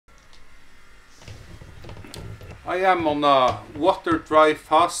I am on a water dry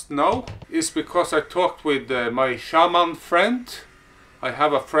fast now. It's because I talked with my shaman friend. I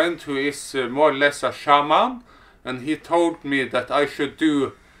have a friend who is more or less a shaman, and he told me that I should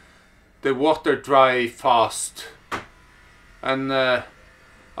do the water dry fast. And I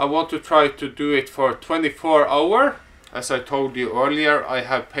want to try to do it for 24 hours. As I told you earlier, I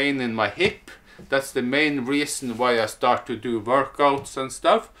have pain in my hip. That's the main reason why I start to do workouts and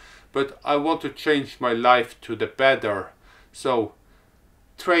stuff. But I want to change my life to the better. So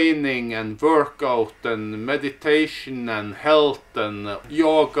training and workout and meditation and health and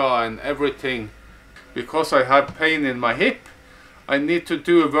yoga and everything. Because I have pain in my hip, I need to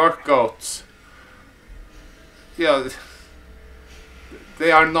do workouts. Yeah,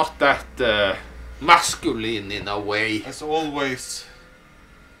 they are not that masculine in a way. As always,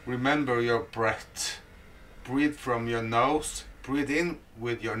 remember your breath. Breathe from your nose. Breathe in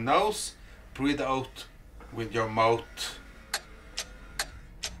with your nose. Breathe out with your mouth.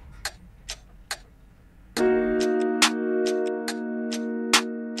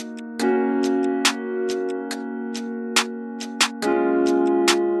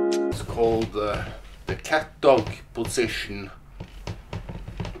 It's called the cat-dog position.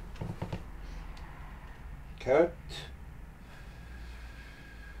 Cat.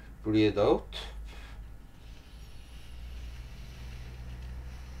 Breathe out.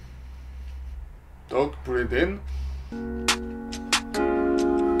 Dog, breathe in.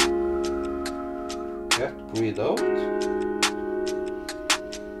 Cat, breathe out.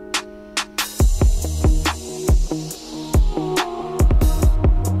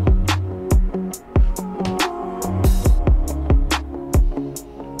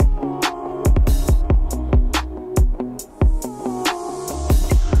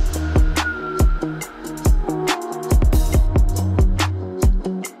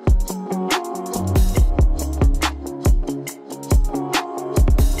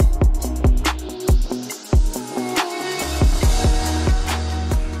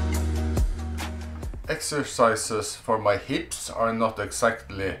 Exercises for my hips are not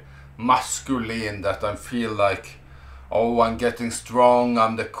exactly masculine, that I feel like, oh, I'm getting strong,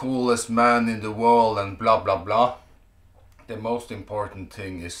 I'm the coolest man in the world and blah blah blah. The most important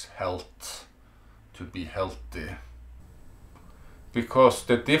thing is health, to be healthy. Because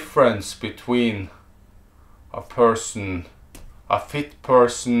the difference between a person, a fit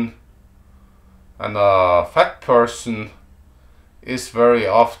person and a fat person is very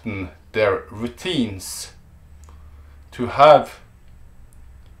often their routines. To have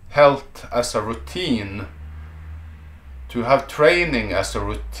health as a routine, to have training as a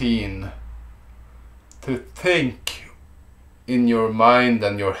routine, to think in your mind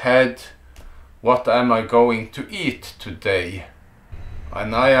and your head, what am I going to eat today?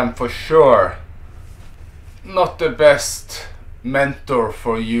 And I am for sure not the best mentor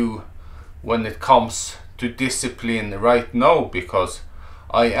for you when it comes to discipline right now, because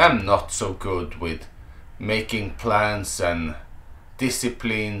I am not so good with making plans and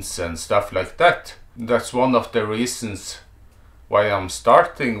disciplines and stuff like that. That's one of the reasons why I'm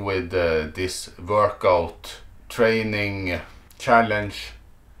starting with this workout training challenge,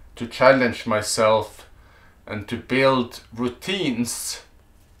 to challenge myself and to build routines.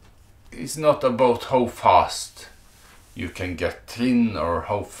 It's not about how fast you can get thin or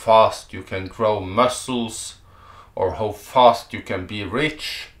how fast you can grow muscles or how fast you can be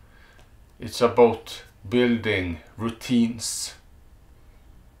rich. It's about building routines.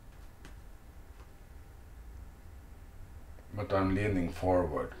 But I'm leaning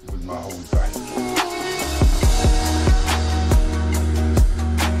forward with my whole back.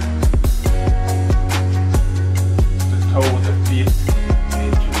 The toe, the feet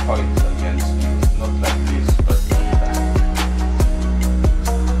need to fight against you, not like this, but like that.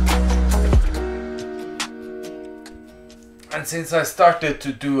 And since I started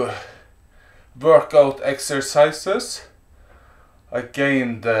to do workout exercises, I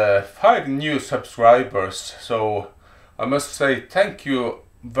gained 5 new subscribers, so I must say thank you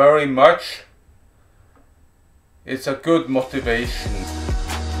very much. It's a good motivation.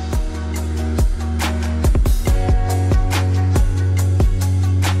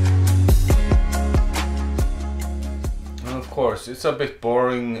 And of course it's a bit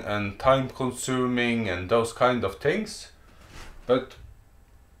boring and time consuming and those kind of things, but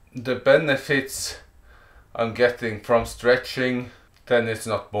the benefits I'm getting from stretching, then it's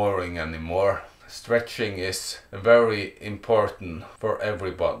not boring anymore. Stretching is very important for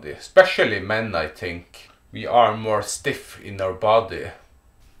everybody, especially men. I think we are more stiff in our body.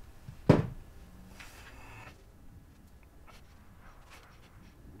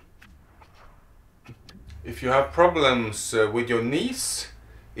 If you have problems with your knees,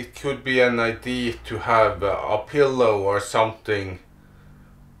 it could be an idea to have a pillow or something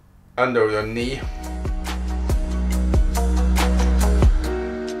under your knee.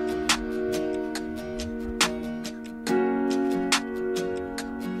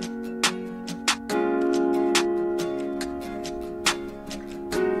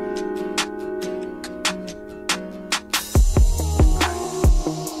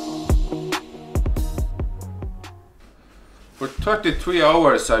 For 33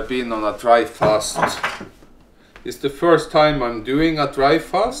 hours I've been on a dry fast. It's the first time I'm doing a dry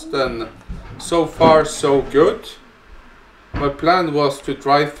fast, and so far so good. My plan was to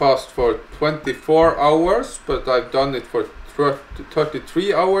dry fast for 24 hours, but I've done it for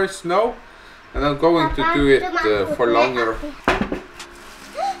 33 hours now, and I'm going to do it for longer.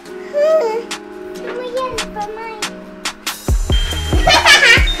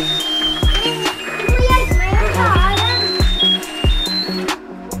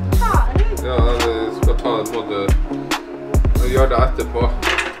 Gjør det etterpå.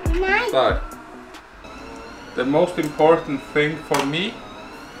 Der. The most important thing for me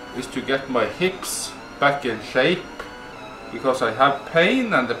is to get my hips back in shape, because I have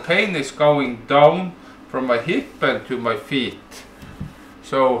pain, and the pain is going down from my hip and to my feet.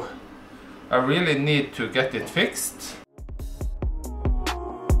 So I really need to get it fixed.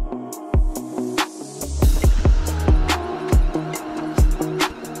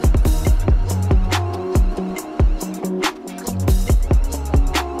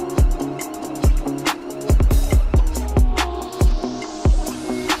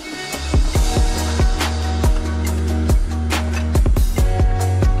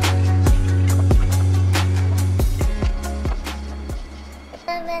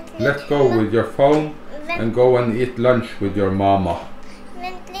 Let go with your phone and go and eat lunch with your mama.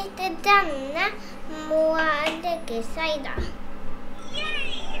 Vent litt, denne må legge seg da.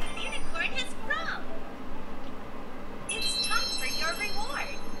 Yay! The unicorn has grown! It's time for your reward.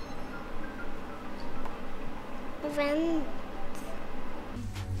 Vent.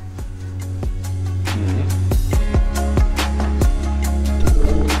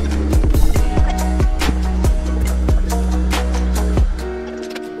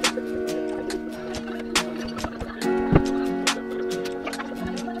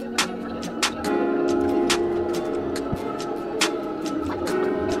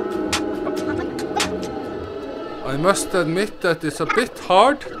 I must admit that it's a bit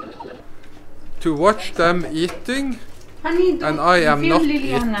hard to watch them eating, and I am not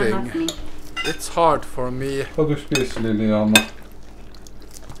eating. It's hard for me. Hva du spiser, Liliana?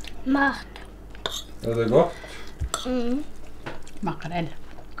 Mat. Er det godt? Makrell.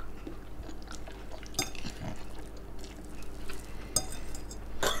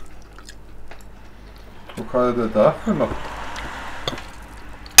 Og hva er det der for noe?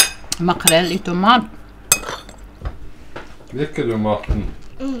 Makrell i tomat. Liker du maten?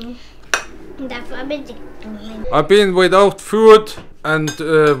 Derfor bedrikten min. I've been without food and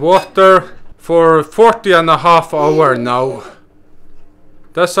water for 40.5 hours now.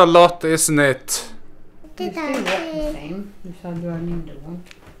 That's a lot, isn't it? Det der.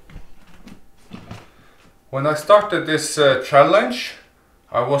 When I started this challenge,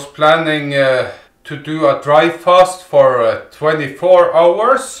 I was planning to do a dry fast for 24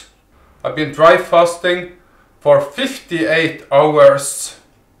 hours. I've been dry fasting for 58 hours.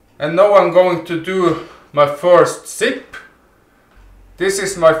 And now I'm going to do my first sip. This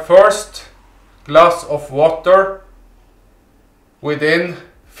is my first glass of water within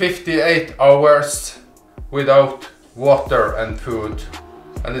 58 hours without water and food.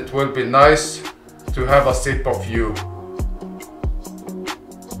 And it will be nice to have a sip of you.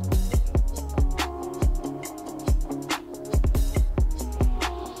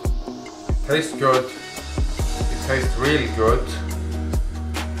 Tastes good. It tastes really good.